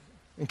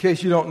In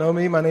case you don't know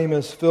me, my name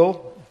is Phil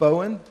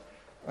Bowen.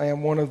 I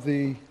am one of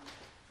the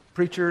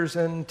preachers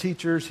and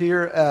teachers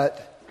here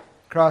at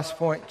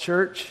Crosspoint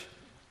Church.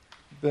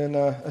 Been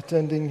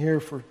attending here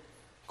for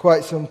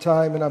quite some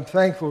time, and I'm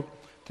thankful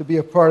to be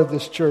a part of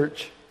this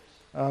church.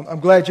 I'm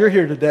glad you're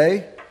here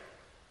today.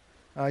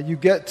 You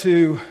get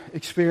to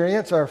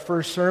experience our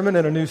first sermon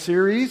in a new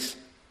series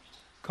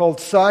called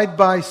Side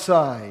by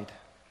Side.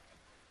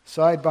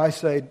 Side by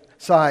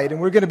Side.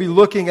 And we're going to be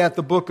looking at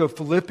the book of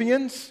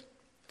Philippians.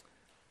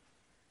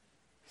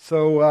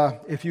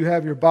 So if you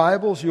have your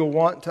Bibles, you'll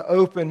want to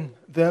open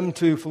them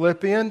to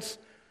Philippians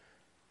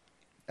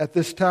at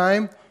this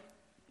time.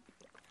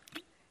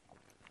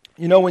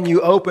 You know, when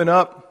you open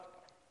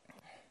up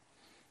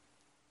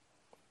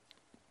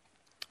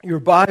your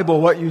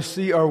Bible, what you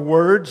see are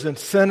words and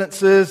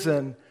sentences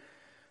and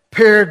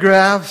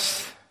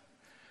paragraphs.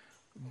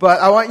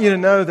 But I want you to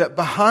know that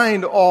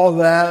behind all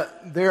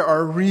that, there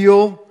are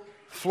real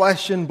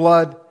flesh and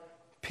blood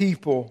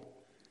people.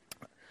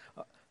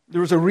 There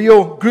was a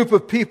real group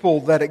of people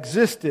that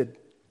existed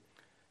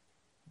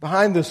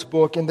behind this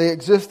book, and they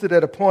existed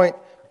at a point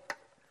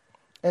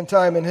in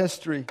time in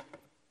history.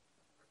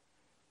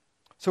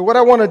 So what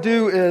I want to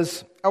do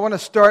is, I want to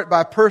start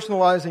by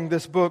personalizing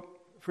this book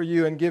for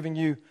you and giving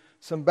you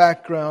some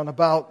background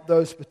about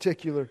those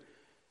particular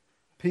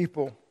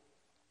people.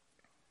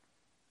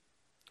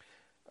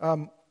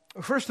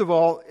 First of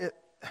all,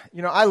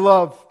 I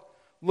love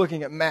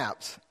looking at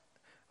maps.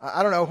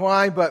 I don't know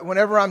why, but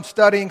whenever I'm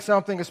studying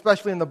something,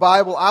 especially in the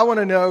Bible, I want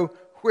to know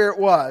where it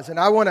was. And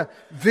I want to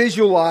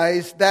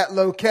visualize that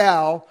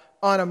locale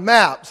on a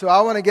map. So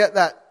I want to get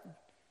that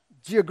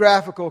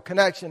geographical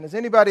connection. Is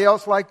anybody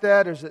else like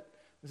that, or is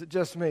it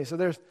just me? So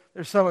there's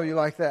some of you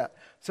like that.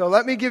 So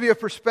let me give you a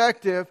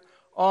perspective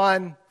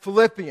on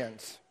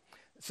Philippians.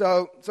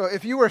 So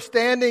if you were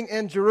standing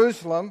in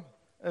Jerusalem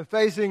and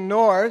facing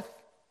north,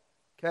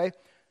 okay,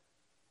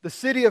 the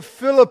city of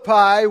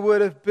Philippi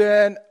would have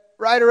been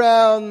right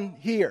around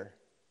here.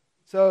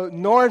 So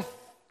northwest.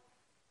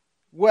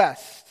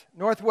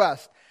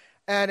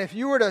 And if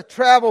you were to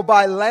travel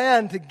by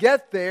land to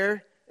get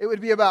there, it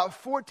would be about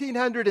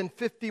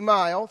 1,450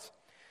 miles.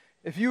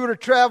 If you were to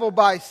travel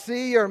by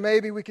sea, or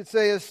maybe we could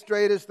say as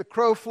straight as the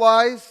crow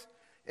flies,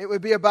 it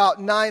would be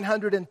about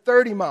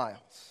 930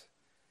 miles.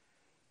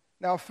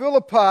 Now,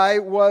 Philippi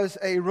was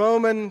a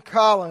Roman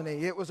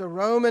colony. It was a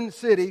Roman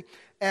city,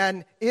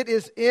 and it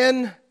is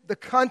in the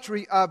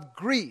country of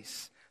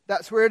Greece.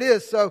 That's where it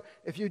is. So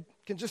if you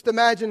can just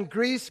imagine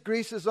Greece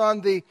is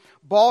on the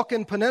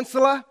Balkan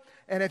Peninsula.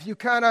 And if you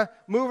kind of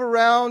move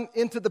around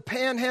into the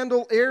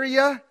Panhandle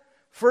area,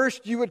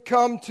 first you would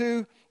come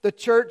to the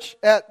church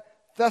at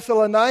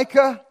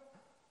Thessalonica.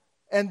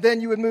 And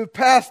then you would move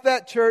past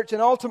that church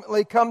and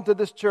ultimately come to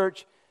this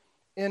church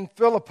in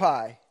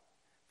Philippi.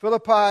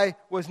 Philippi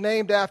was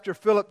named after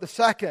Philip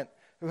II,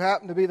 who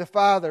happened to be the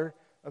father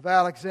of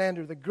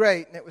Alexander the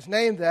Great. And it was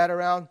named that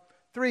around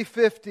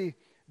 350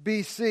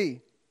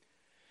 BC.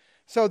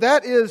 So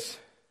that is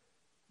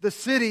the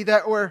city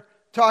that we're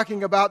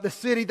talking about, the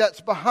city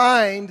that's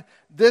behind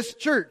this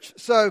church.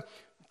 So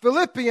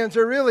Philippians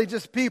are really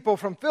just people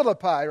from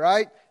Philippi,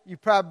 right? You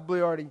probably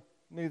already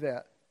knew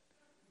that.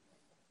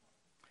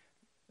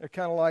 They're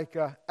kind of like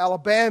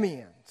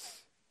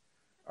Alabamians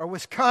or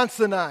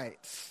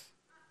Wisconsinites.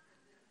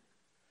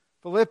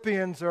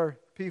 Philippians are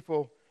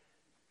people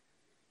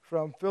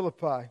from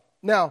Philippi.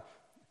 Now,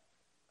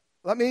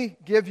 let me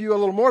give you a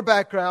little more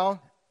background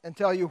and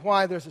tell you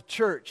why there's a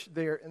church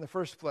there in the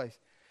first place.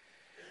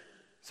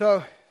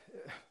 So,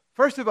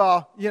 first of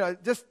all,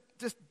 just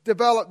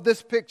develop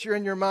this picture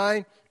in your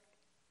mind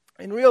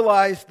and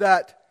realize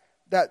that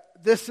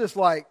this is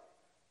like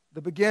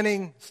the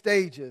beginning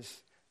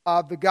stages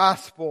of the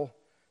gospel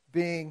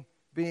being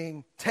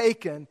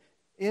taken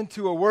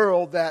into a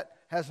world that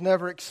has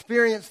never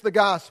experienced the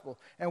gospel.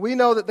 And we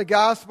know that the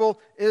gospel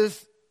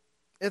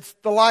it's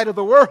the light of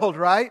the world,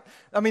 right?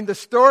 I mean, the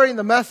story and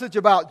the message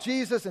about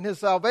Jesus and His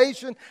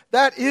salvation,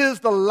 that is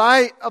the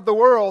light of the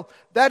world.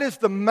 That is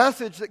the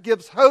message that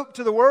gives hope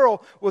to the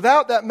world.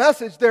 Without that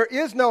message, there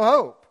is no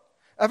hope.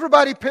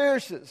 Everybody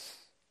perishes,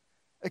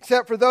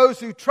 except for those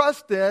who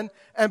trust in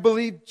and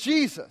believe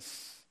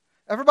Jesus.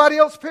 Everybody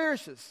else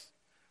perishes.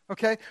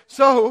 Okay?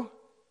 So,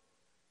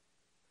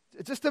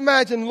 just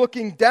imagine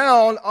looking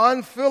down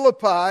on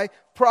Philippi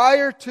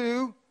prior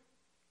to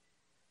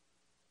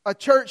a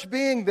church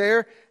being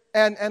there,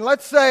 and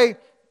let's say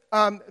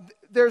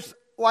there's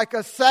like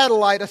a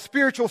satellite, a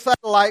spiritual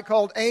satellite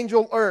called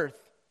Angel Earth.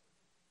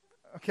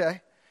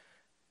 Okay?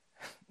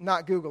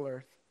 Not Google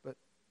Earth, but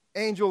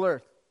Angel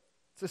Earth.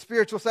 It's a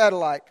spiritual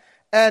satellite.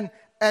 And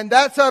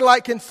that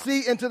satellite can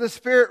see into the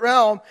spirit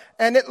realm,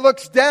 and it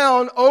looks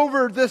down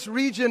over this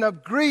region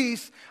of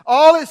Greece.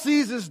 All it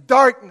sees is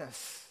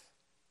darkness.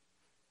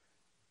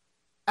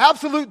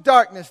 Absolute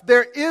darkness.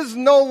 There is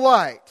no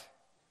light.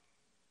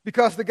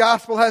 Because the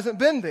gospel hasn't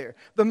been there.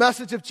 The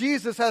message of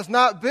Jesus has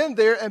not been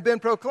there and been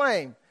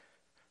proclaimed.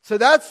 So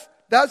that's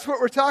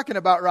what we're talking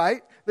about,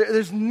 right?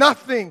 There's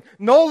nothing,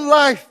 no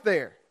life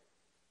there.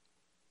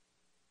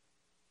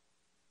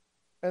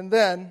 And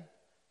then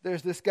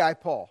there's this guy,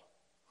 Paul.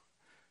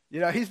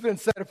 He's been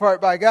set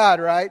apart by God,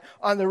 right?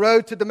 On the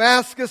road to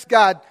Damascus,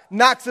 God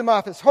knocks him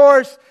off his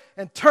horse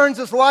and turns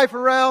his life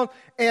around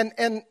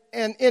and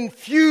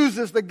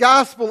infuses the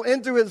gospel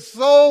into his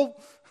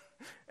soul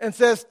and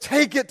says,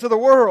 take it to the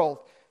world.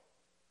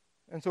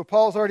 And so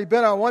Paul's already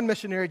been on one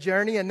missionary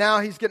journey, and now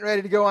he's getting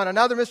ready to go on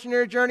another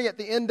missionary journey at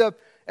the end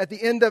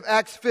of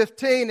Acts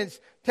 15. And he's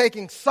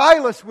taking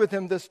Silas with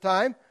him this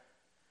time.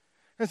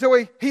 And so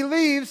he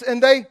leaves,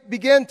 and they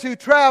begin to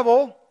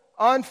travel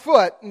on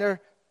foot. And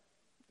they're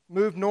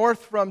moved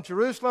north from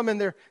Jerusalem, and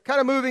they're kind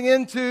of moving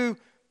into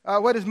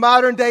what is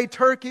modern-day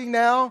Turkey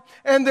now.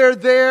 And they're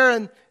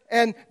there,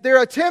 and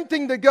they're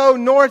attempting to go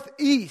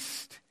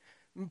northeast.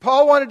 And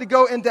Paul wanted to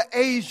go into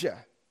Asia.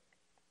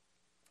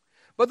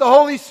 But the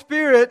Holy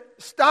Spirit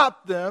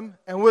stopped them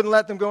and wouldn't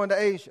let them go into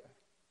Asia.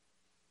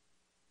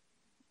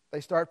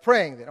 They start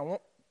praying. They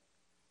don't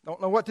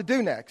know what to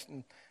do next.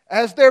 And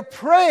as they're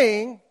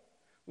praying,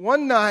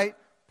 one night,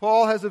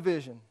 Paul has a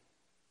vision.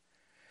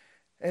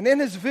 And in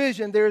his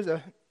vision, there's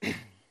a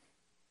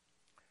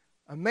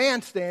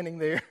man standing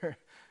there,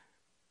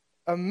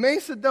 a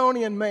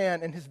Macedonian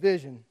man in his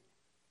vision,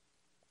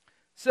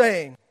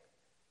 saying,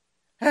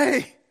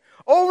 hey,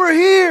 over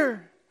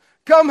here,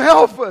 come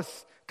help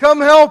us.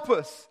 Come help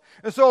us.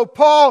 And so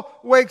Paul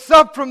wakes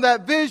up from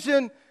that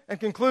vision and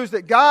concludes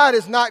that God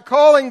is not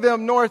calling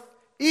them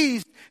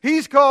northeast.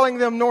 He's calling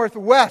them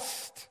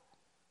northwest.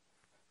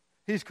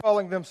 He's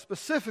calling them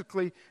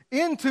specifically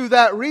into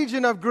that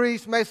region of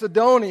Greece,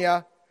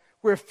 Macedonia,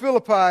 where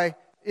Philippi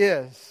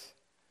is.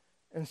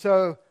 And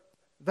so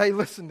they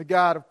listen to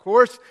God, of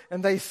course,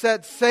 and they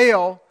set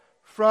sail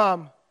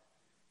from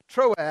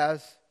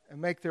Troas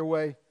and make their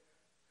way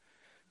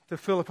to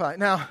Philippi.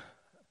 Now,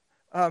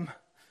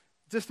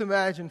 just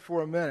imagine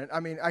for a minute.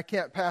 I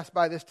can't pass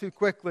by this too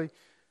quickly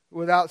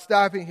without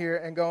stopping here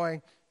and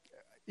going,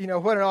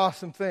 what an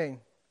awesome thing.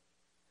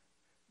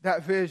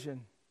 That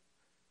vision.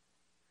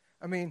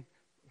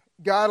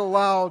 God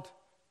allowed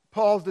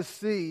Paul to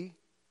see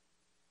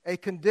a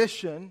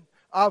condition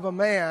of a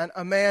man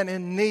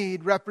in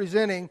need,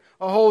 representing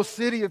a whole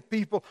city of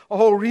people, a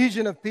whole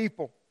region of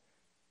people.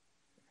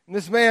 And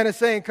this man is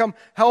saying, come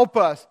help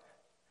us.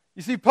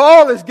 You see,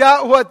 Paul has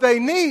got what they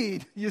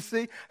need, you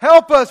see.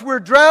 Help us, we're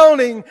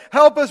drowning.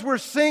 Help us, we're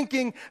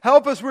sinking.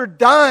 Help us, we're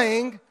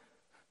dying.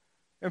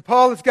 And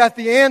Paul has got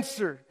the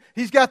answer.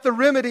 He's got the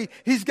remedy.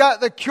 He's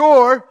got the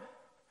cure.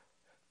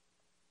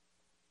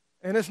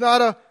 And it's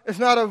not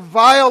a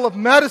vial of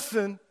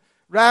medicine.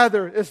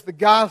 Rather, it's the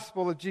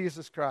gospel of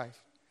Jesus Christ.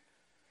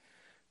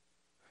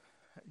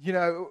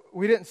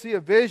 We didn't see a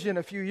vision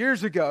a few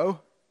years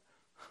ago.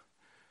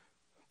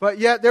 But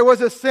yet there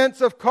was a sense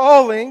of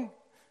calling,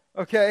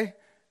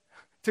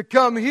 to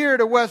come here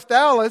to West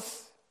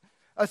Dallas,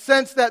 a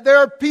sense that there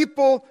are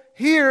people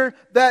here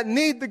that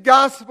need the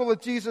gospel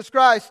of Jesus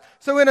Christ.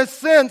 So in a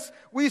sense,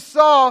 we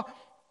saw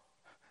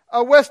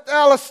a West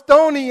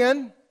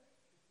Dallastonian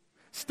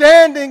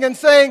standing and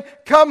saying,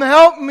 come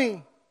help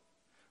me.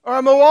 Or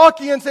a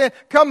Milwaukeean saying,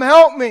 come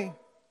help me.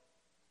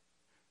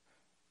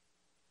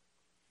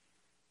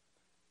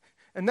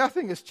 And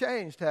nothing has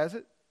changed, has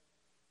it?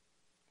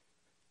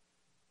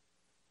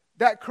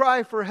 That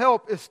cry for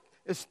help is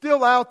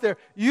still out there.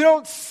 You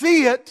don't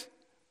see it.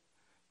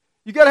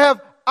 You got to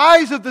have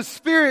eyes of the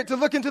Spirit to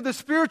look into the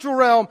spiritual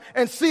realm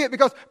and see it,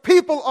 because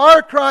people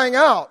are crying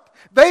out.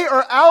 They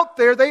are out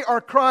there. They are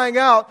crying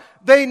out.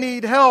 They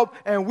need help,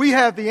 and we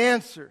have the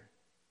answer.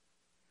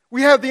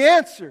 We have the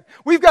answer.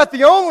 We've got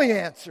the only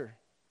answer.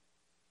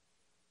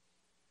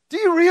 Do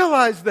you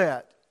realize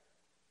that?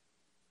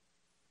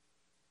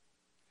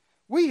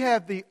 We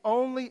have the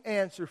only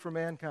answer for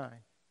mankind.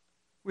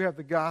 We have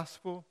the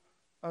gospel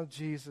of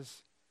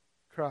Jesus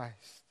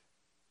Christ.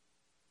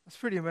 That's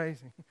pretty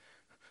amazing.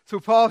 So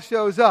Paul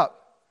shows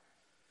up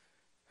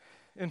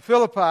in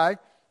Philippi,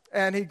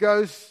 and he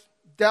goes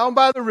down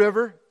by the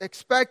river,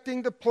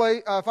 expecting to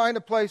find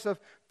a place of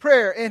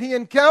prayer. And he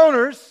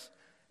encounters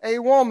a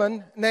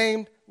woman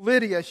named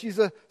Lydia. She's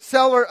a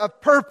seller of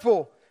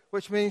purple,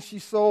 which means she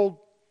sold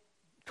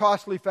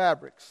costly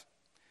fabrics.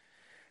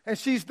 And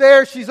she's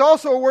there. She's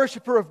also a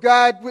worshiper of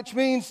God, which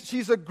means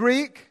she's a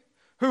Greek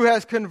who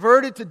has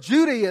converted to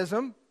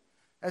Judaism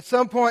at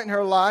some point in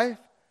her life.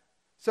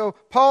 So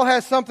Paul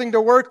has something to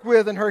work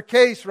with in her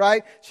case,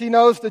 right? She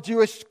knows the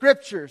Jewish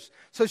scriptures.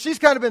 So she's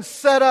kind of been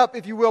set up,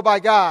 if you will, by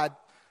God,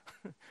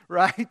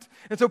 right?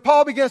 And so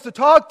Paul begins to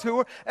talk to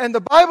her, and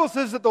the Bible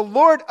says that the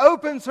Lord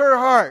opens her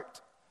heart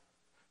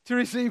to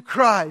receive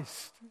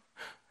Christ.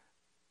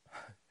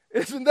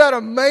 Isn't that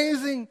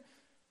amazing?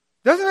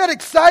 Doesn't that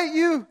excite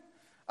you?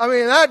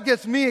 That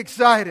gets me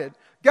excited.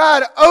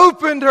 God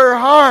opened her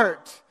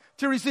heart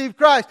to receive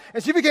Christ,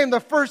 and she became the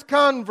first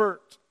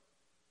convert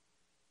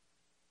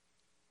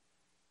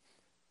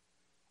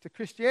to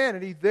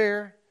Christianity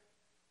there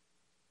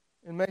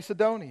in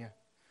Macedonia.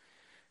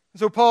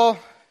 So Paul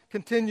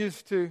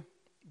continues to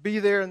be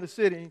there in the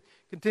city,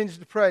 continues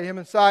to pray, him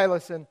and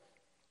Silas, and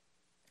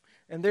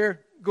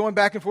they're going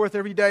back and forth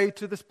every day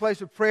to this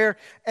place of prayer.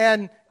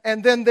 And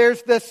then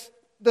there's this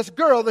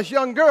this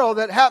young girl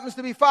that happens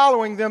to be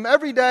following them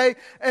every day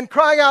and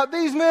crying out,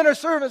 "These men are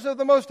servants of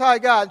the Most High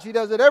God." And she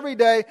does it every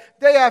day,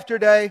 day after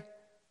day.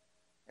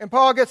 And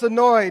Paul gets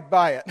annoyed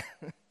by it.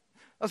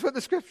 That's what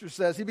the scripture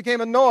says. He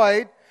became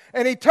annoyed,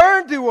 and he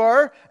turned to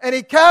her, and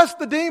he cast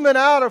the demon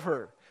out of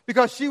her,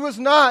 because she was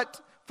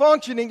not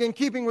functioning in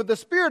keeping with the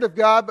Spirit of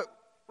God, but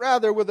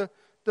rather with a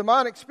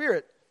demonic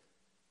spirit.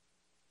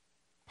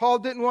 Paul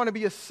didn't want to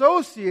be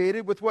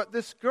associated with what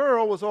this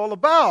girl was all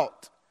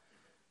about.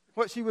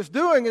 What she was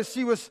doing is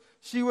she was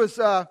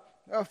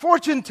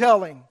fortune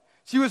telling.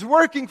 She was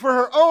working for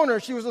her owner.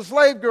 She was a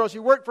slave girl. She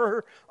worked for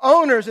her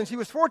owners, and she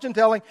was fortune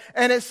telling.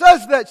 And it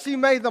says that she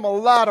made them a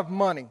lot of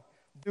money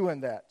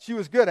doing that. She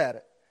was good at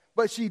it.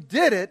 But she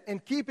did it in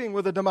keeping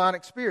with a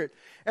demonic spirit.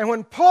 And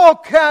when Paul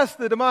cast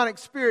the demonic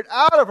spirit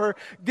out of her,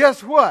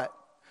 guess what?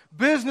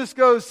 Business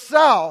goes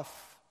south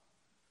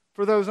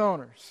for those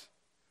owners,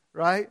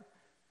 right?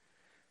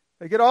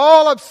 They get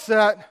all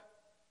upset,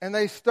 and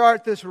they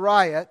start this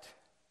riot.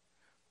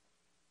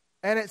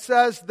 And it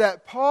says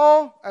that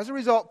as a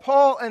result,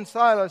 Paul and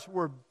Silas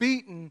were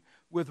beaten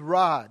with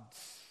rods.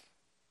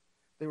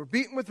 They were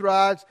beaten with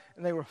rods,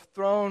 and they were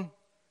thrown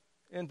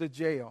into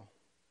jail.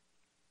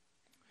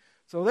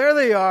 So there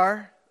they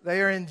are.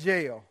 They are in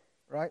jail,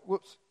 right?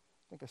 Whoops.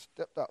 I think I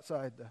stepped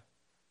outside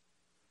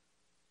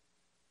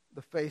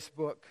the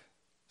Facebook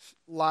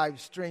live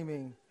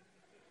streaming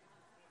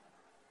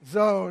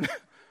zone.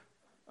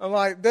 I'm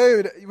like,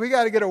 dude, we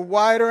got to get a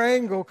wider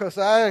angle, because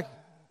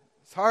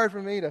it's hard for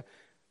me to...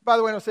 By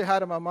the way, don't say hi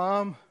to my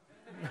mom.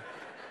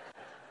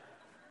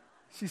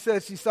 She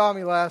said she saw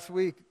me last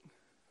week.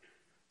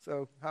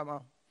 So, hi,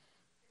 Mom.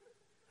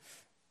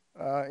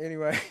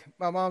 Anyway,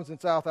 my mom's in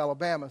South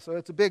Alabama, so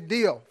it's a big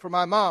deal for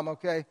my mom,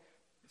 okay?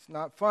 It's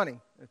not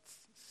funny. It's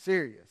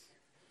serious.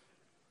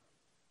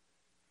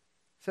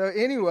 So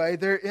anyway,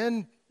 they're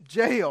in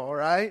jail,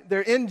 right?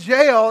 They're in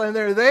jail, and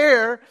they're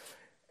there,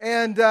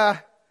 and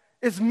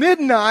it's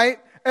midnight,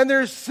 and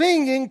they're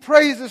singing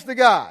praises to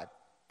God.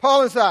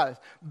 Paul and Silas,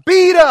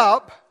 beat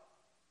up,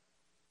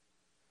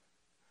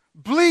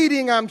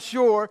 bleeding, I'm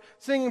sure,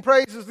 singing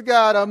praises to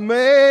God.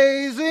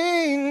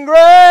 Amazing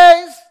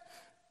grace.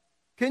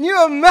 Can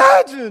you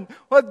imagine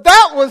what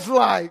that was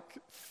like?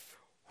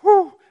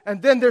 Whew.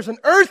 And then there's an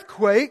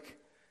earthquake,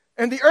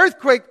 and the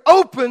earthquake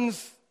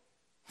opens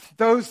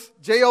those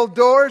jail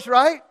doors,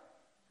 right?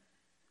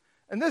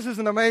 And this is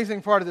an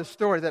amazing part of the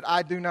story that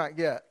I do not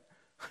get.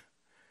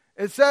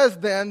 It says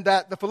then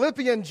that the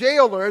Philippian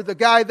jailer, the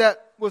guy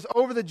that was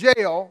over the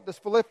jail, this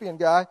Philippian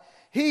guy,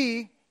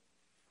 he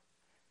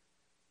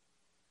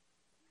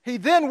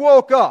then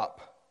woke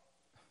up.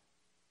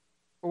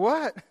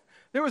 What?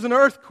 There was an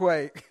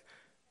earthquake.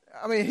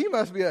 I mean, he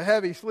must be a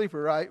heavy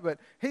sleeper, right? But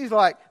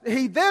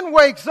he then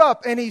wakes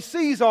up and he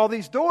sees all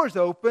these doors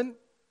open.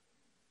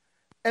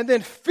 And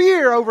then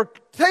fear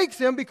overtakes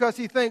him, because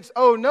he thinks,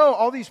 oh no,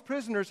 all these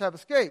prisoners have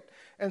escaped.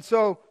 And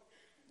so,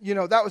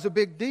 that was a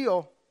big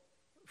deal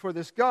for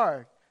this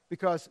guard,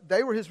 because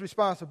they were his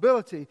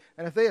responsibility.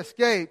 And if they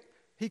escaped,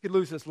 he could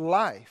lose his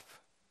life.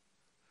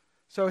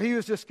 So he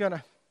was just going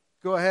to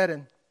go ahead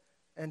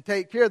and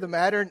take care of the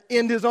matter and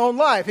end his own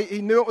life.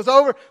 He knew it was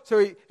over, so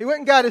he went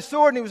and got his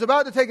sword, and he was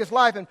about to take his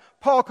life, and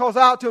Paul calls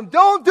out to him,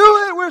 "Don't do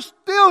it, we're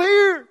still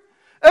here.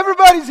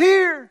 Everybody's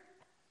here."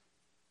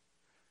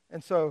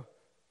 And so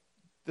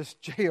this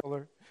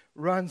jailer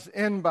runs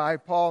in by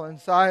Paul and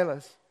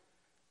Silas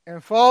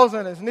and falls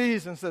on his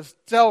knees and says,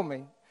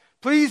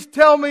 please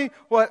tell me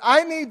what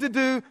I need to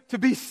do to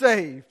be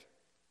saved.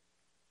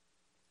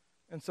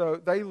 And so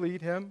they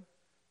lead him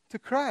to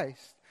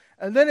Christ.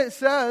 And then it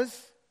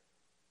says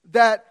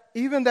that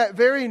even that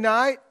very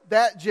night,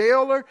 that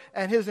jailer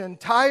and his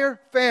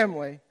entire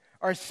family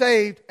are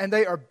saved, and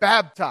they are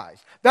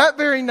baptized. That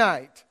very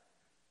night.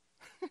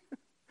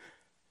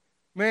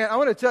 Man, I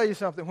want to tell you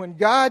something. When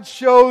God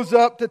shows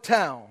up to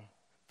town,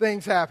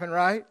 things happen,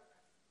 right?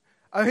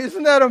 I mean,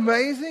 isn't that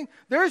amazing?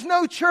 There's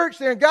no church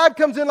there, and God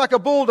comes in like a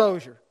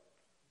bulldozer.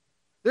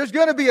 There's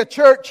going to be a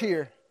church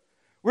here.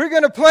 We're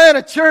going to plant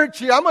a church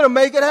here. I'm going to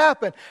make it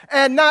happen.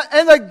 And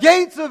the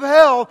gates of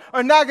hell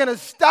are not going to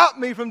stop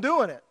me from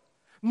doing it.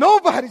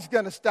 Nobody's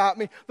going to stop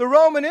me. The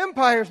Roman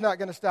Empire is not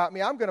going to stop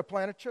me. I'm going to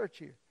plant a church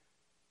here.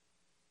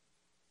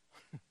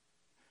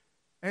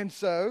 And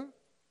so,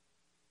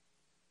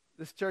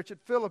 this church at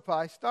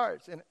Philippi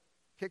starts, and it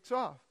kicks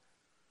off.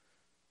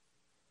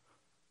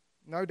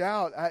 No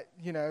doubt, I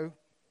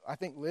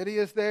think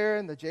Lydia's there,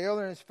 and the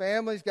jailer and his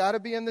family's got to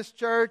be in this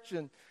church,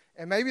 and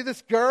maybe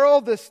this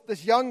girl, this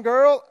young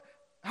girl,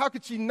 how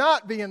could she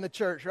not be in the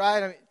church,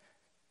 right? I mean,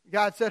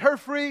 God set her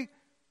free,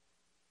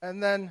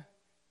 and then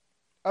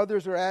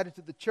others are added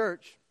to the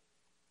church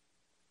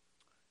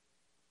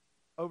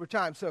over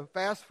time. So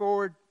fast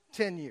forward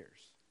 10 years.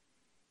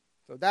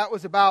 So that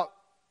was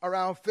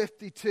around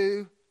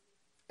 52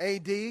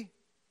 A.D.,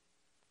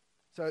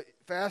 so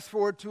fast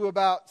forward to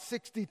about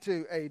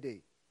 62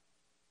 A.D.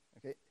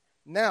 Okay.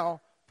 Now,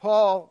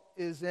 Paul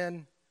is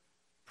in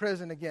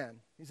prison again.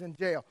 He's in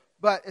jail.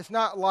 But it's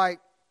not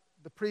like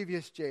the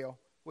previous jail,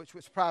 which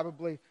was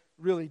probably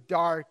really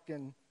dark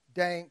and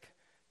dank.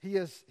 He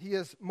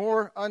is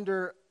more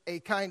under a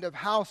kind of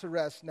house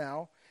arrest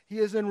now. He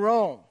is in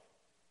Rome.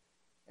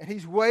 And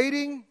he's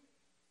waiting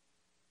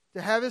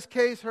to have his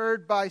case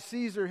heard by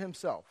Caesar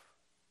himself.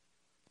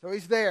 So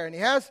he's there, and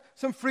he has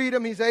some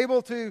freedom. He's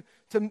able to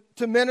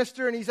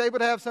minister, and he's able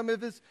to have some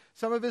of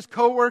his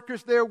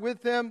co-workers there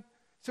with him.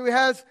 So he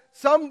has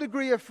some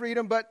degree of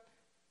freedom, but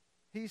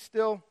he's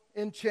still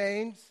in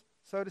chains,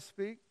 so to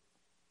speak.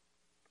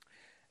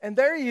 And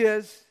there he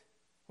is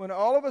when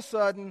all of a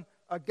sudden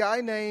a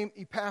guy named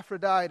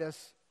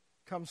Epaphroditus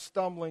comes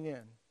stumbling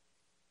in.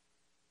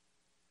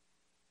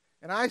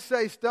 And I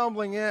say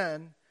stumbling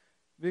in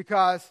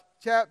because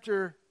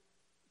chapter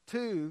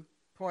 2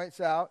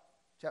 points out,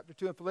 chapter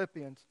 2 in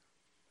Philippians,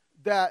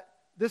 that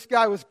this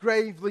guy was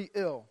gravely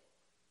ill.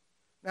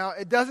 Now,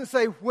 it doesn't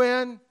say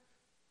when,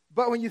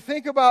 but when you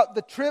think about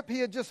the trip he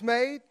had just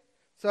made,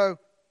 so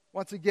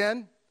once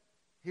again,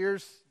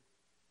 here's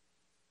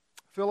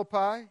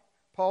Philippi,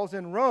 Paul's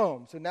in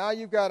Rome. So now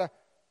you've got to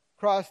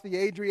cross the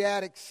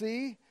Adriatic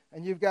Sea,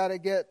 and you've got to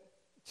get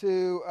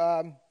to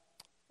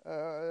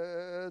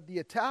the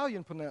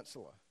Italian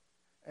peninsula.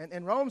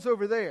 And Rome's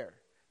over there.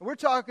 And we're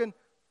talking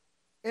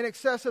in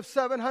excess of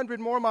 700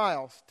 more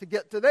miles to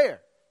get to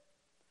there.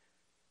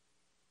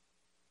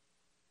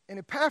 And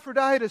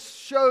Epaphroditus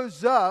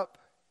shows up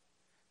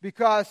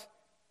because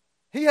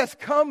he has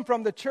come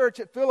from the church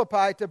at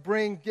Philippi to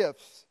bring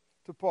gifts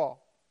to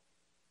Paul.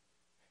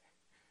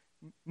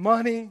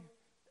 Money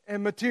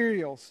and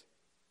materials.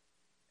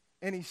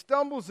 And he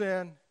stumbles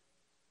in,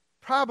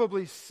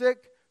 probably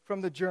sick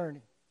from the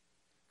journey.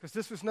 Because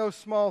this was no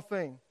small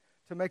thing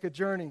to make a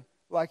journey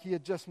like he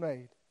had just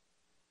made.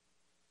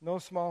 No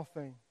small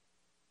thing.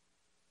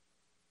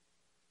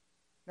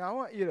 Now I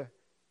want you to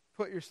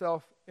put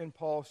yourself in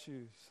Paul's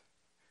shoes.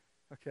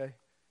 Okay?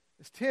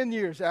 It's 10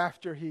 years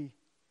after he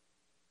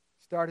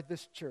started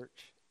this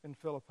church in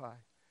Philippi.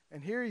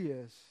 And here he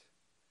is.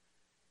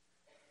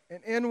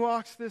 And in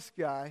walks this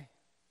guy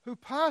who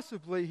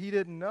possibly he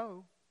didn't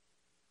know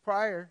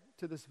prior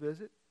to this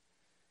visit.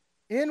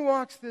 In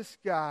walks this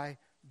guy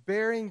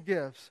bearing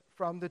gifts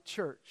from the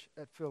church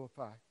at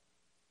Philippi.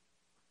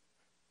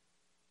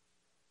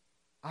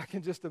 I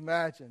can just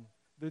imagine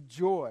the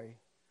joy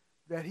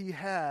that he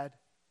had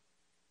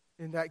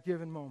in that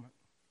given moment.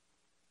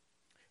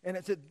 And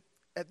it's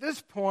at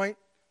this point,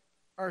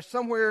 or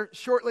somewhere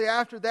shortly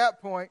after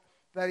that point,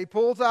 that he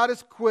pulls out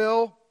his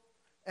quill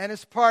and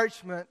his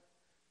parchment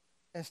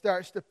and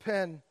starts to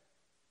pen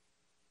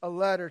a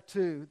letter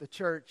to the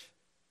church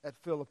at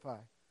Philippi.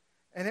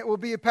 And it will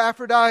be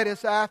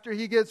Epaphroditus, after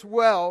he gets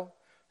well,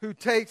 who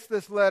takes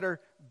this letter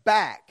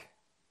back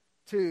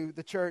to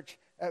the church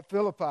at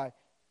Philippi.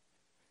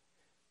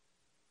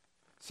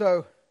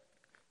 So,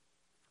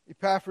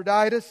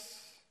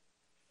 Epaphroditus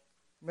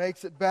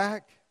makes it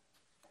back,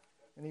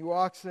 and he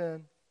walks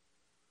in,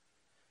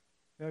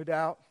 no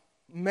doubt.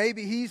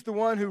 Maybe he's the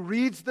one who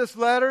reads this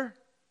letter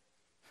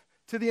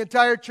to the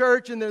entire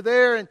church, and they're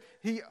there, and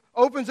he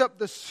opens up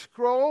the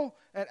scroll,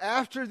 and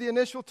after the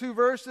initial 2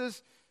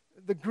 verses,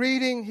 the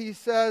greeting, he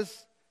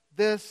says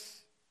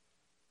this,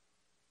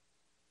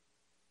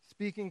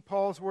 speaking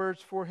Paul's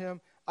words for him: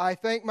 I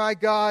thank my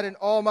God in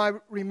all my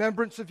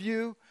remembrance of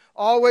you,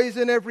 always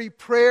in every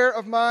prayer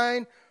of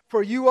mine,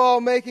 for you all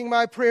making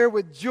my prayer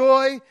with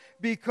joy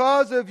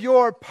because of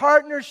your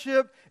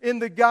partnership in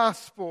the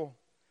gospel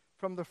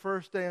from the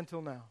first day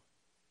until now.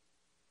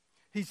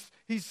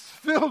 He's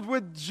filled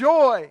with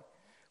joy.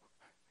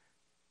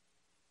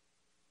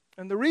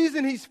 And the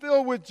reason he's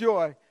filled with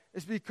joy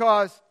is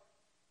because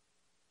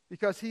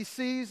he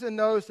sees and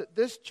knows that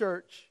this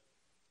church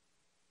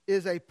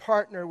is a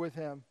partner with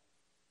him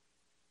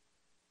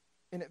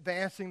in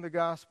advancing the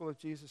gospel of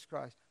Jesus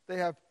Christ. They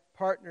have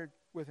partnered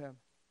with him.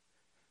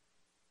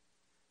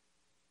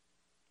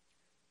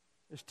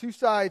 There's 2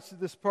 sides to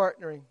this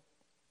partnering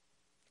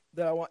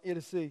that I want you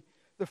to see.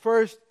 The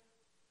first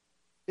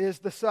is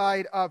the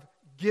side of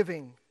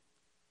giving.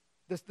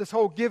 This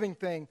whole giving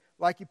thing,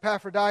 like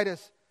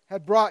Epaphroditus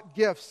had brought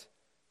gifts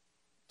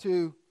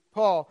to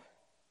Paul.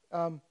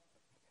 The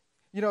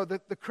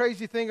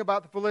crazy thing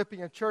about the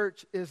Philippian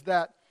church is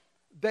that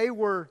they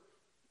were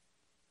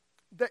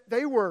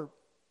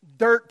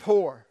dirt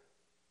poor.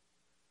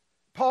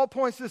 Paul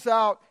points this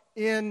out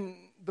in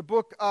the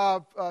book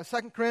of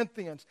 2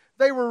 Corinthians.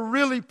 They were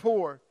really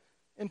poor.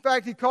 In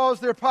fact, he calls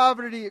their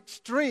poverty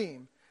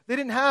extreme. They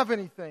didn't have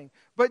anything.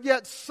 But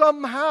yet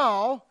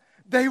somehow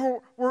they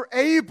were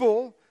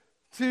able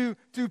to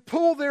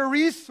pool their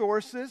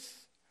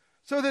resources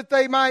so that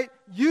they might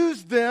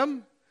use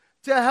them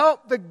to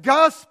help the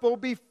gospel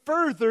be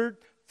furthered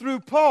through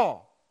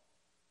Paul.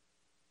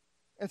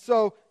 And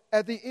so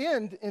at the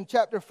end, in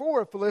chapter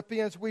 4 of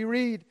Philippians, we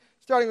read,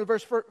 starting with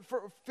verse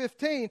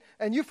 15,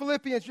 and you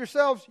Philippians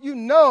yourselves, you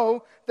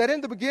know that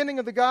in the beginning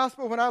of the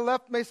gospel, when I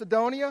left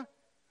Macedonia,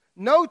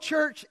 no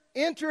church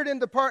entered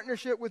into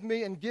partnership with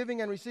me in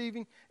giving and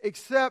receiving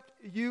except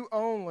you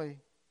only.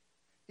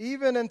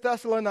 Even in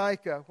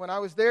Thessalonica, when I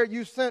was there,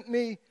 you sent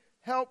me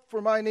help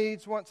for my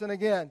needs once and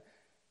again.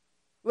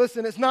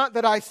 Listen, it's not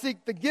that I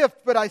seek the gift,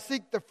 but I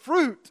seek the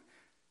fruit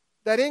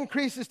that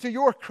increases to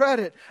your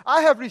credit.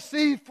 I have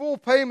received full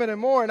payment and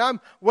more, and I'm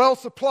well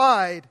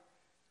supplied,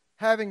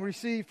 having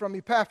received from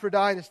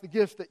Epaphroditus the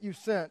gifts that you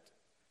sent,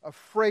 a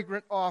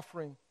fragrant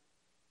offering,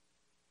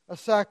 a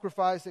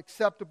sacrifice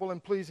acceptable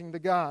and pleasing to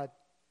God.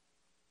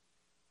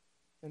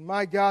 And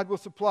my God will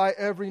supply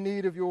every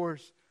need of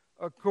yours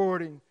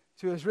according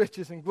to His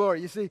riches and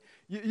glory. You see,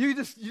 you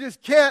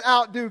just can't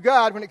outdo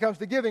God when it comes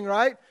to giving,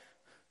 right?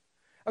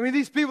 I mean,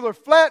 these people are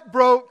flat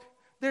broke.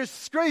 They're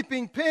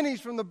scraping pennies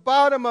from the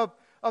bottom of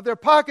their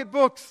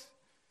pocketbooks.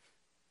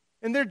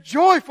 And they're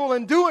joyful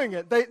in doing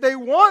it. They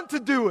want to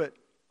do it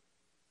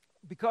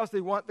because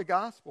they want the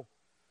gospel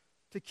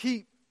to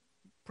keep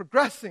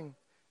progressing,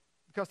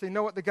 because they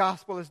know what the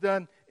gospel has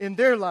done in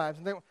their lives.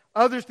 And they want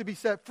others to be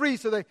set free,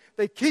 so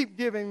they keep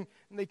giving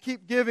and they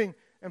keep giving.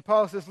 And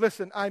Paul says,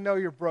 listen, I know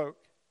you're broke.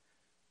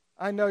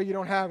 I know you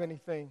don't have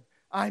anything.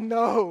 I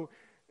know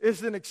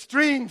it's an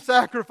extreme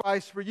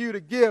sacrifice for you to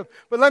give.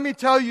 But let me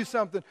tell you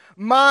something.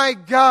 My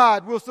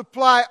God will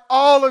supply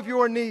all of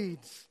your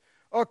needs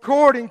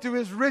according to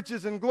His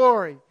riches and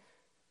glory.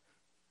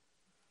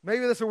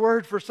 Maybe that's a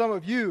word for some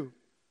of you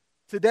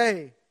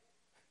today.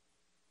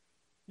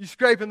 You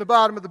scraping the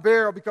bottom of the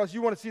barrel because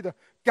you want to see the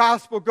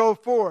gospel go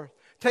forth.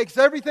 Takes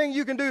everything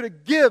you can do to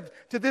give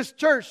to this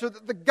church so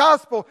that the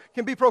gospel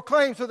can be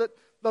proclaimed, so that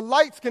the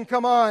lights can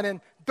come on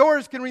and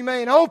doors can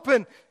remain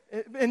open,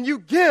 and you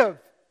give.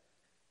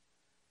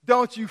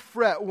 Don't you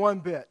fret one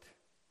bit.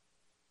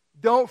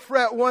 Don't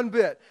fret one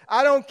bit.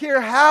 I don't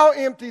care how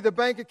empty the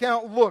bank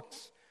account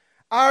looks.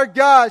 Our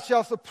God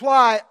shall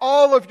supply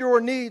all of your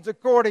needs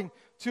according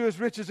to His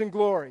riches and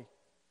glory.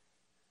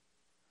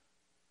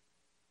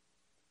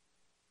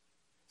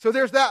 So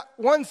there's that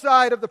one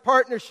side of the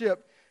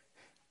partnership.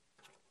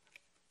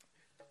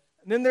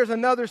 And then there's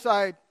another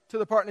side to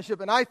the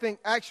partnership. And I think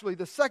actually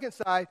the second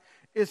side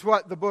is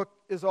what the book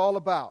is all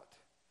about.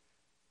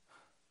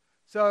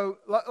 So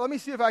let me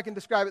see if I can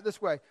describe it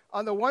this way.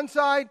 On the one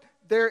side,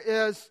 there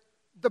is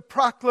the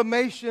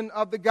proclamation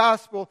of the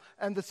gospel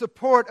and the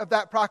support of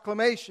that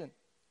proclamation.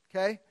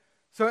 Okay?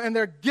 So, and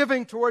they're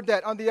giving toward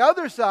that. On the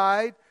other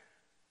side,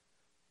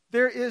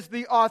 there is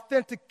the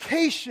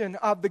authentication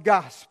of the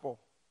gospel.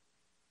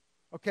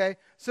 Okay?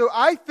 So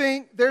I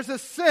think there's a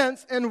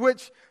sense in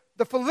which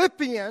the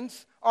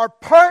Philippians are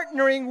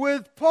partnering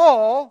with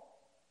Paul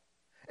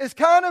as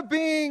kind of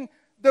being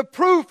the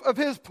proof of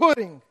his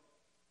pudding.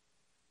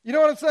 You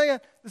know what I'm saying?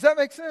 Does that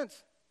make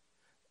sense?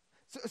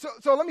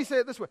 So let me say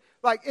it this way.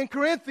 Like in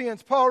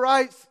Corinthians, Paul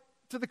writes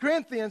to the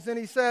Corinthians and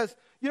he says,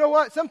 you know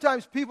what?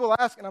 Sometimes people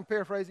ask, and I'm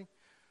paraphrasing,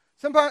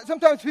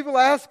 sometimes people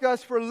ask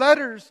us for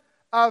letters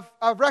of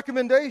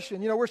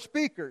recommendation. You know, we're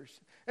speakers,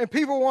 and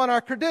people want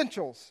our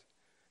credentials.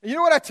 And you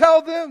know what I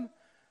tell them?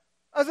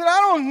 I said, I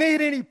don't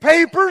need any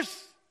papers.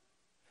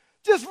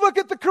 Just look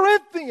at the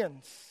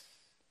Corinthians.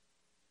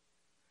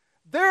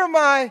 They're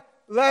my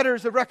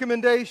letters of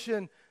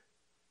recommendation.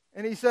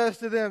 And he says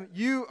to them,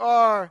 you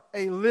are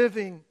a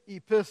living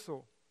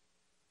epistle.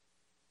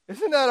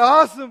 Isn't that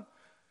awesome?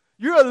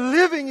 You're a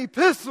living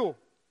epistle.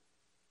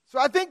 So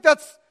I think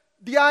that's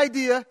the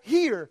idea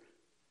here.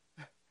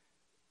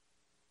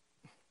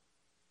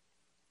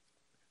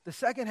 The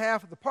second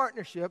half of the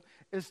partnership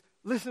is,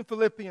 listen,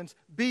 Philippians,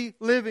 be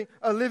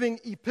a living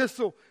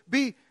epistle.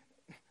 Be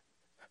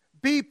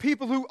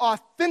people who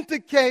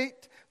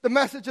authenticate the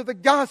message of the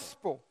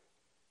gospel.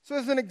 So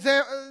as an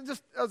example,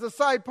 just as a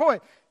side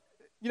point,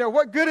 you know,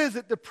 what good is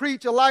it to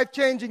preach a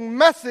life-changing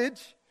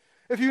message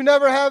if you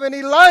never have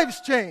any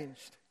lives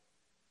changed?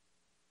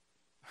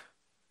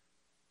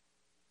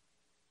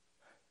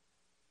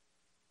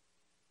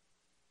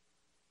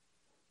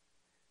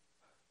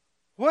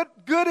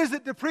 What good is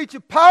it to preach a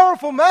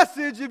powerful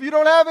message if you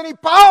don't have any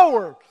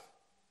power?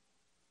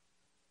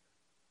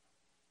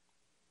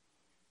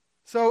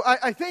 So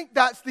I think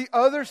that's the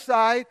other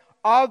side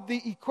of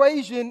the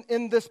equation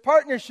in this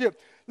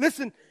partnership.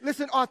 Listen,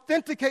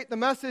 authenticate the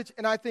message,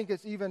 and I think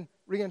it's even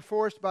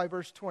reinforced by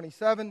verse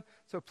 27.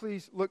 So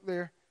please look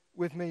there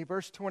with me.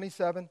 Verse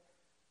 27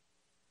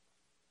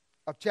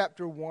 of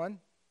chapter 1.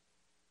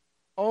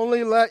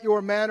 Only let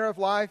your manner of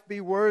life be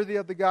worthy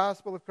of the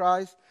gospel of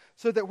Christ,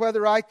 so that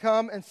whether I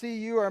come and see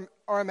you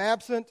or am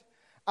absent,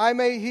 I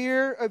may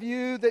hear of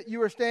you that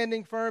you are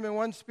standing firm in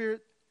one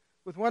spirit,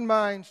 with one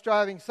mind,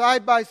 striving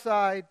side by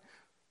side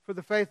for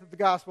the faith of the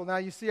gospel. Now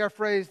you see our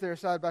phrase there,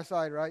 side by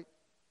side, right?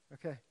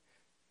 Okay.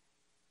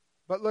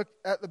 But look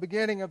at the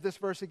beginning of this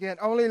verse again.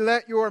 Only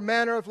let your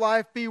manner of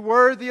life be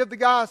worthy of the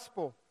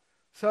gospel.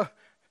 So,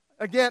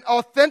 again,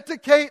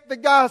 authenticate the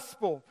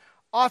gospel.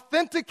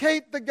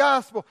 Authenticate the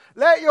gospel.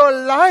 Let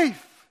your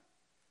life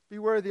be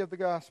worthy of the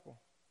gospel.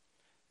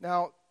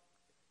 Now,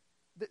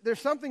 there's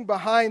something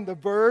behind the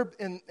verb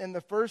in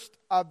the first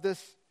of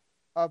this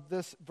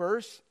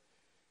verse,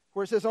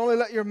 where it says, only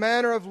let your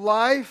manner of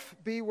life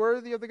be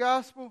worthy of the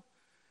gospel.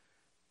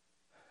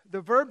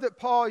 The verb that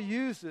Paul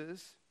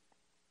uses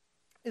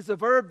is a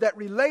verb that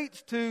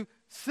relates to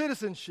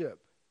citizenship.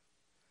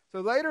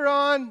 So later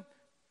on,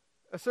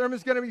 a sermon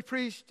is going to be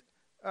preached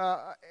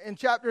in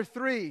chapter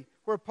 3,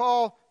 where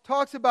Paul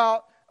talks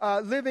about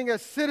living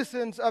as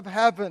citizens of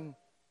heaven,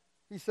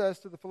 he says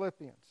to the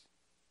Philippians.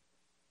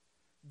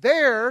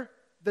 There,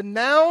 the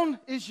noun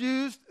is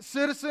used,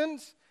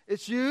 citizens,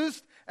 it's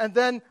used, and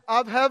then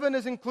of heaven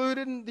is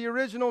included in the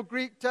original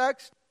Greek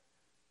text.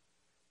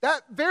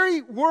 That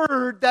very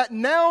word, that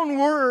noun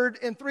word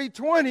in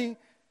 3:20,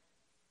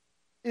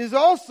 is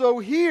also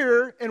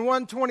here in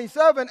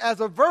 1:27 as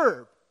a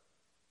verb.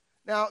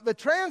 Now, the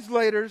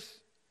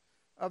translators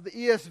of the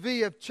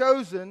ESV have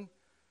chosen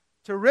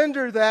to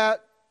render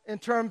that in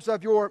terms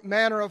of your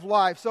manner of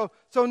life. So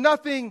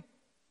nothing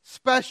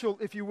special,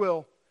 if you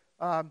will,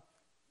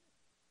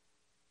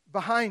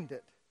 behind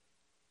it.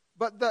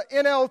 But the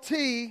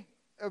NLT,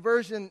 a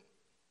version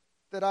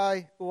that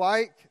I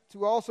like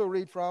to also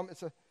read from,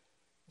 it's a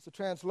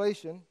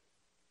translation,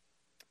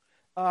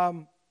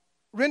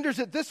 renders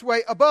it this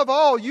way: above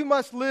all, you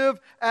must live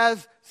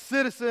as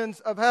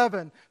citizens of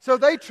heaven. So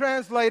they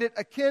translate it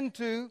akin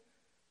to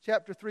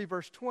chapter 3,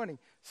 verse 20.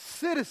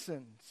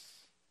 Citizens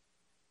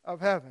of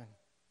heaven.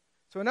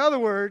 So in other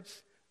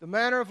words, the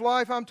manner of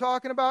life I'm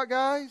talking about,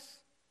 guys,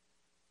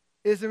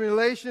 is in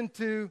relation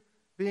to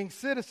being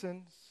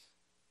citizens.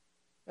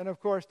 And of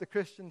course, the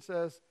Christian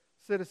says,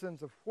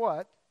 citizens of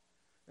what?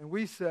 And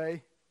we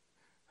say,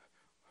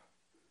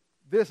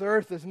 this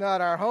earth is not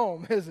our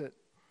home, is it?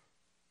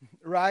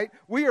 Right?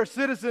 We are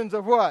citizens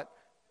of what?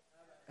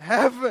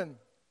 Heaven.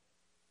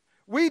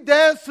 We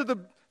dance to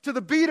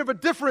the beat of a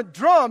different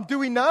drum, do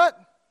we not?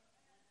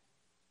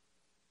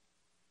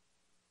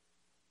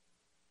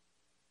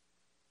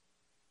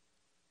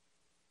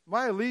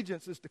 My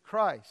allegiance is to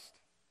Christ.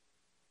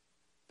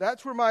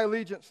 That's where my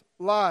allegiance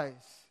lies.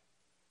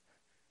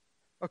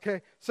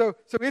 Okay, so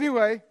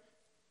anyway,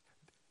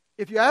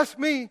 if you ask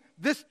me,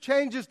 this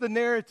changes the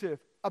narrative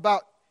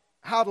about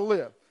how to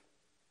live.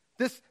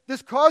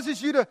 This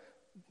causes you to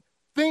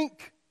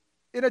think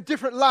in a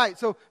different light.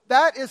 So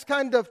that is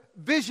kind of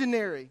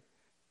visionary.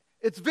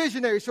 It's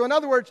visionary. So in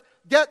other words,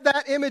 get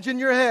that image in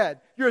your head.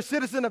 You're a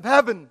citizen of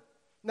heaven.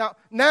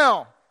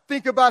 Now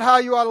think about how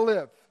you ought to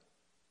live.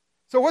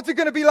 So what's it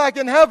going to be like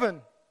in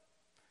heaven?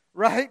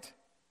 Right?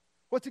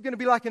 What's it going to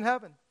be like in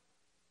heaven?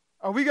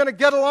 Are we going to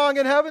get along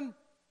in heaven?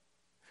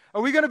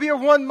 Are we going to be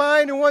of one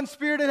mind and one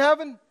spirit in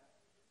heaven?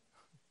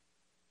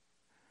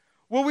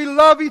 Will we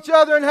love each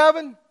other in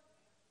heaven?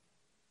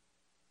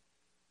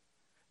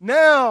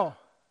 Now,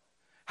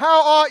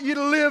 how ought you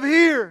to live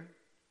here?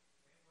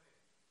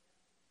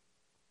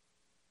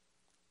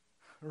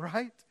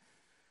 Right?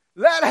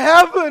 Let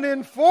heaven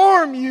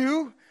inform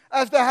you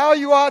as to how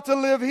you ought to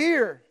live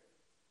here.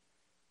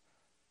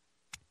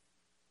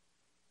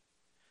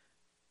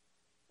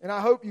 And I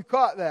hope you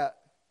caught that.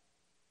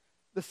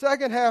 The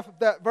second half of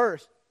that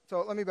verse.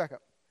 So let me back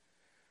up.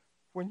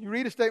 When you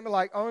read a statement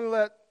like, only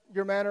let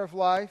your manner of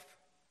life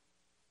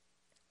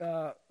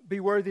be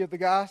worthy of the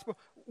gospel,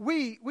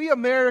 we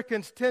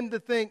Americans tend to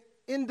think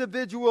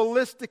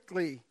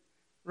individualistically,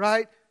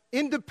 right?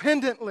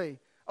 Independently.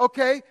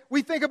 Okay?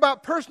 We think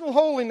about personal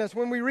holiness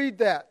when we read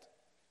that.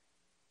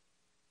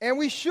 And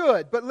we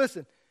should. But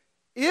listen,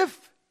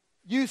 if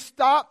you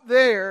stop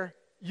there,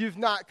 you've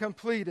not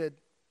completed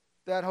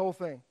that whole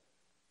thing.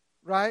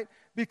 Right?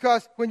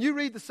 Because when you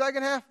read the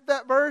second half of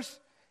that verse,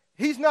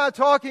 he's not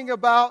talking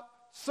about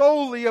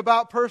solely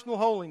about personal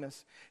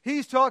holiness.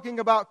 He's talking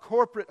about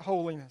corporate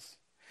holiness.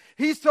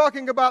 He's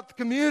talking about the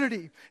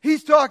community.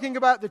 He's talking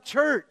about the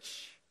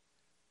church.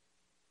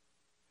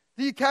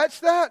 Do you catch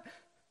that?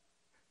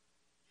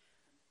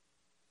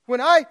 When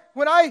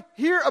I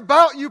hear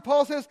about you,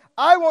 Paul says,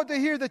 I want to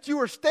hear that you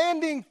are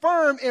standing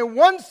firm in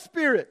one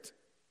spirit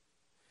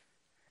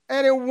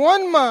and in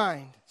one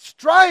mind,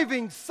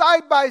 striving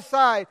side by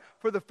side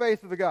for the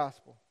faith of the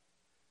gospel.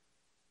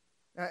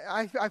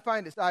 I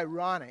find it's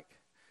ironic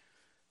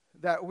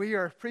that we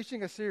are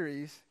preaching a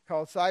series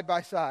called Side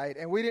by Side,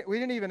 and we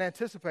didn't even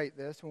anticipate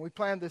this when we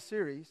planned this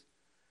series,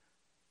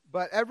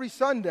 but every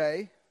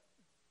Sunday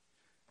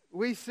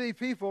we see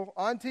people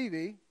on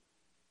TV,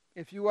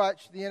 if you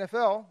watch the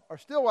NFL, or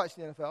still watch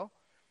the NFL,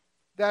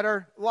 that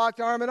are locked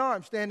arm in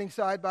arm, standing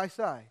side by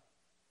side.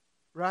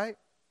 Right?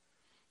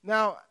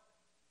 Now,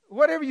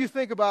 whatever you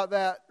think about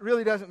that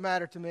really doesn't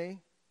matter to me.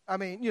 I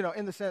mean,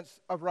 in the sense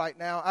of right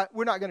now,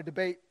 we're not going to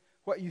debate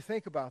what you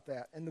think about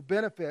that and the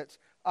benefits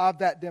of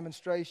that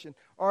demonstration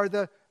or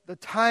the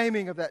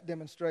timing of that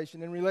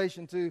demonstration in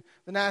relation to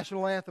the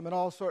national anthem and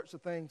all sorts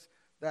of things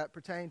that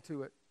pertain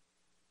to it.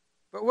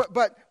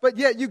 But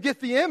yet you get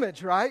the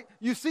image, right?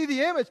 You see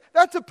the image.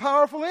 That's a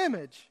powerful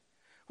image.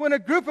 When a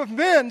group of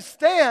men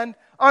stand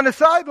on the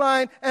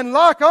sideline and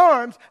lock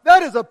arms,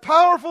 that is a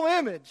powerful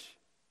image.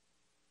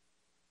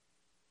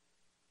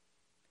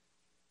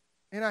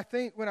 And I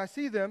think when I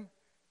see them,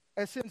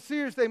 as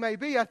sincere as they may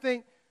be, I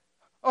think,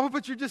 oh,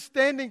 but you're just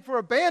standing for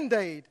a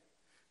Band-Aid,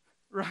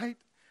 right?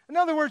 In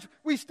other words,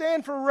 we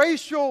stand for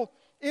racial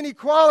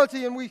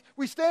inequality and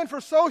we stand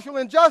for social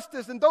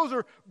injustice, and those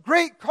are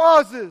great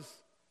causes.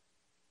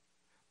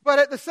 But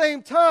at the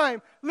same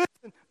time,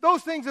 listen,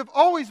 those things have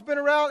always been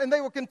around and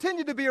they will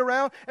continue to be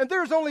around, and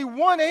there's only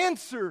one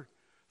answer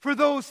for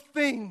those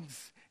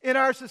things in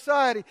our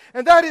society.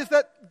 And that is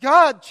that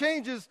God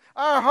changes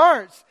our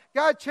hearts.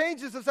 God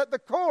changes us at the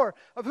core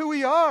of who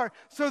we are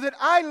so that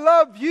I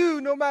love you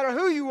no matter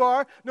who you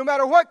are, no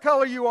matter what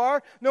color you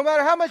are, no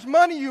matter how much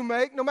money you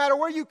make, no matter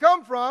where you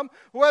come from,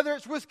 whether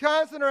it's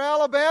Wisconsin or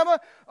Alabama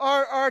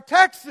or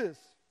Texas.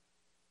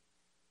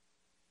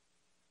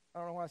 I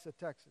don't know why I said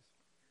Texas.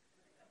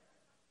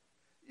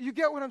 You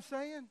get what I'm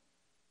saying?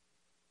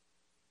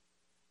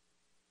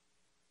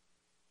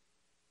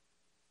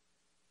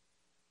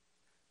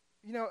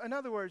 You know, in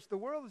other words, the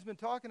world has been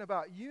talking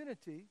about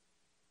unity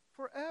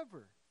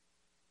forever.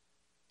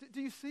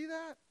 Do you see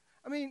that?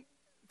 I mean,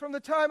 from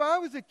the time I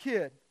was a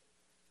kid.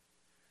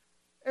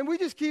 And we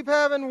just keep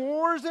having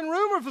wars and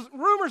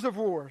rumors of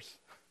wars.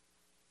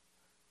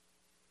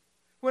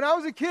 When I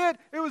was a kid,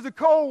 it was the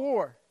Cold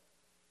War.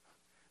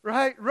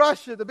 Right?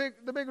 Russia, the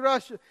big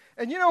Russia.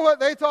 And you know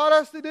what they taught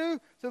us to do?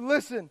 Said,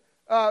 listen,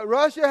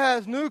 Russia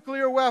has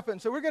nuclear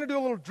weapons, so we're going to do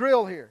a little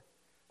drill here.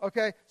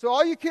 Okay? So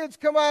all you kids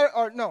come out,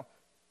 or no,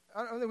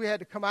 I don't think we had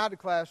to come out of the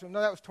classroom.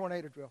 No, that was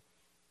tornado drill.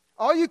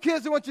 All you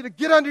kids, I want you to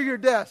get under your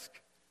desk.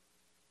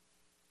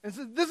 And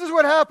so this is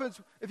what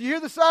happens. If you hear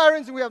the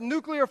sirens and we have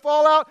nuclear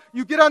fallout,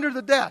 you get under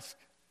the desk.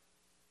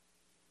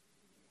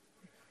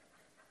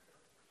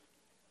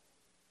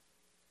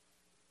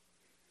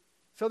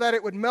 So that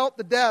it would melt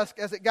the desk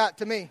as it got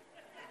to me.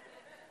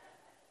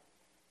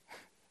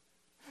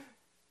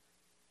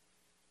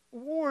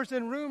 Wars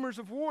and rumors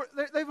of war,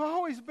 they've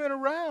always been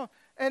around.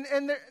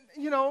 And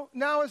you know,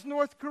 now it's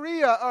North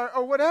Korea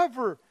or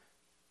whatever.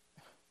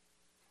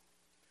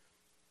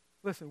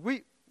 Listen,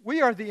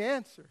 we are the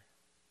answer.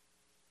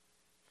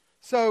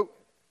 So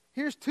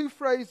here's two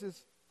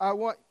phrases I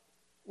want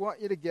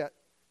you to get.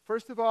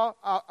 First of all,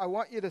 I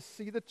want you to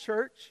see the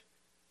church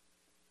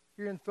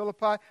here in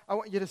Philippi. I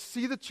want you to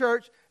see the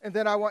church, and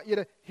then I want you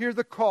to hear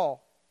the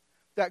call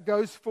that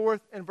goes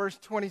forth in verse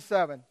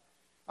 27.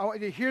 I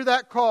want you to hear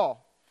that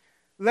call.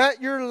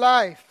 Let your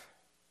life,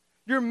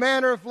 your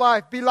manner of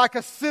life, be like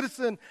a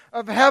citizen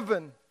of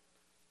heaven.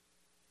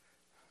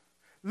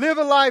 Live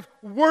a life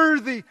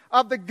worthy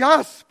of the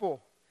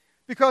gospel,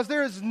 because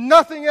there is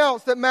nothing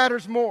else that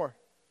matters more.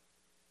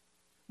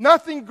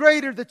 Nothing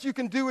greater that you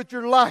can do with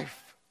your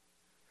life.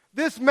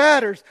 This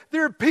matters.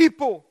 There are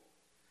people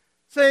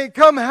saying,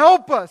 come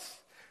help us.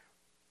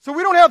 So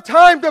we don't have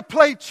time to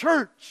play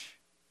church.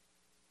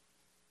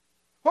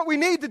 What we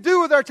need to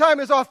do with our time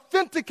is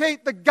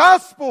authenticate the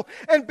gospel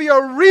and be a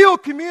real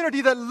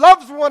community that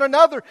loves one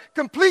another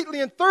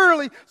completely and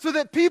thoroughly, so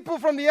that people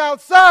from the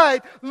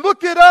outside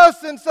look at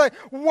us and say,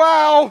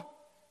 wow,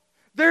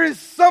 there is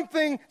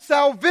something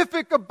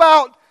salvific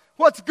about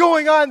what's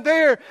going on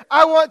there.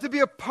 I want to be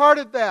a part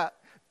of that.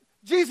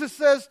 Jesus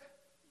says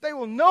they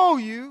will know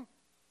you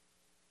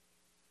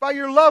by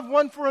your love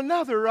one for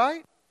another,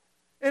 right?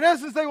 In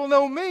essence, they will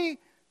know me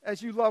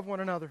as you love one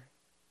another.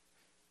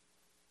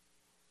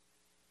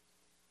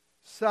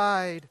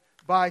 Side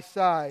by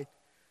side.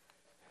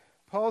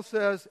 Paul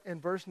says in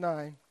verse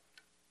 9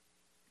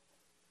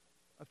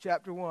 of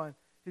chapter 1,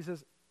 he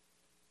says,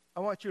 I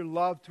want your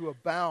love to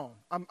abound.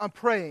 I'm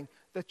praying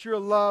that your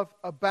love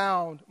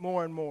abound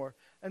more and more.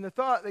 And the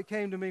thought that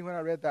came to me when I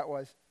read that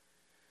was,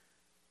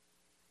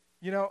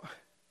 you know,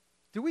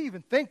 do we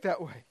even think that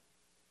way?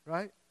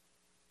 Right?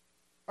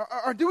 Or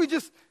are we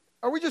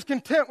just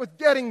content with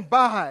getting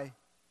by?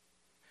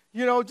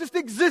 You know, just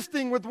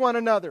existing with one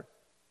another.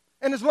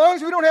 And as long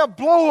as we don't have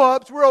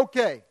blow-ups, we're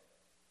okay.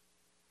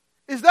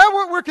 Is that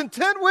what we're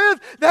content with?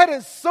 That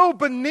is so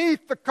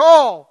beneath the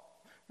call,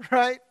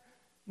 right?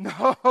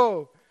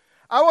 No.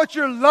 I want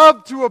your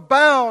love to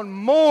abound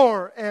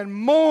more and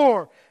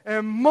more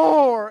and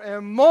more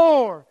and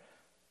more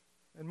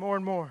and more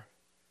and more.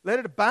 Let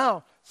it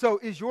abound. So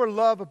is your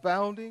love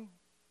abounding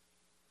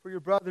for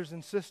your brothers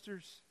and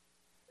sisters?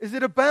 Is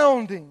it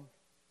abounding?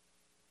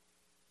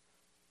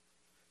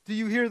 Do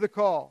you hear the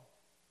call?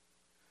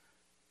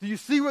 Do you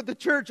see what the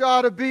church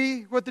ought to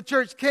be, what the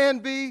church can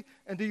be,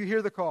 and do you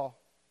hear the call?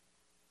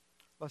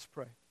 Let's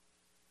pray.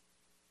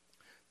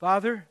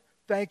 Father,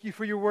 thank you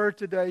for your word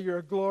today. You're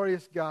a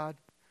glorious God.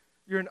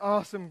 You're an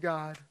awesome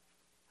God.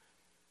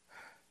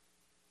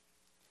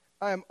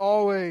 I am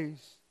always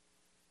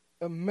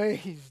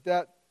amazed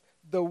at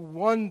the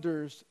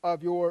wonders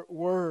of your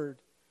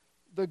word,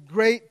 the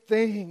great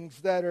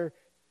things that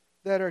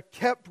are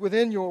kept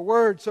within your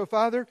word. So,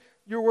 Father,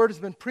 your word has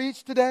been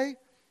preached today.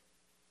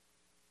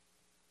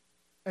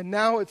 And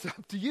now it's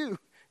up to you.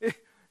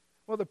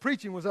 Well, the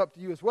preaching was up to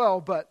you as well,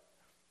 but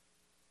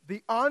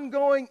the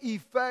ongoing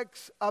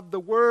effects of the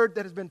word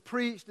that has been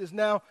preached is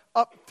now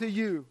up to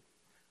you.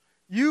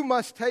 You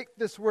must take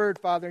this word,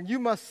 Father, and you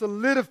must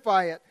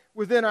solidify it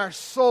within our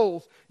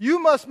souls. You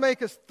must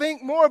make us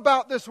think more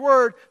about this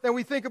word than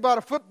we think about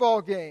a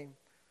football game.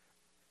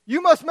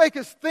 You must make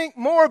us think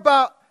more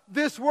about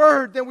this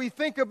word than we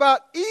think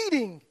about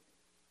eating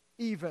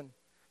even.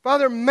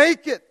 Father,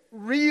 make it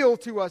real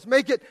to us.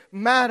 Make it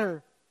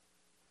matter,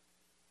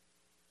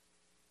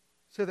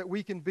 so that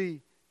we can be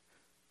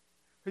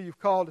who you've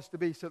called us to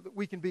be, so that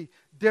we can be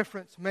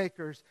difference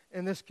makers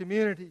in this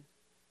community.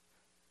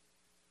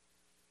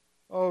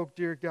 Oh,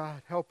 dear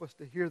God, help us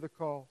to hear the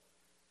call.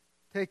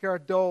 Take our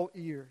dull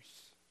ears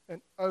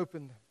and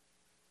open them.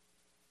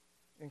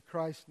 In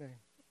Christ's name,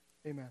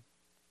 amen.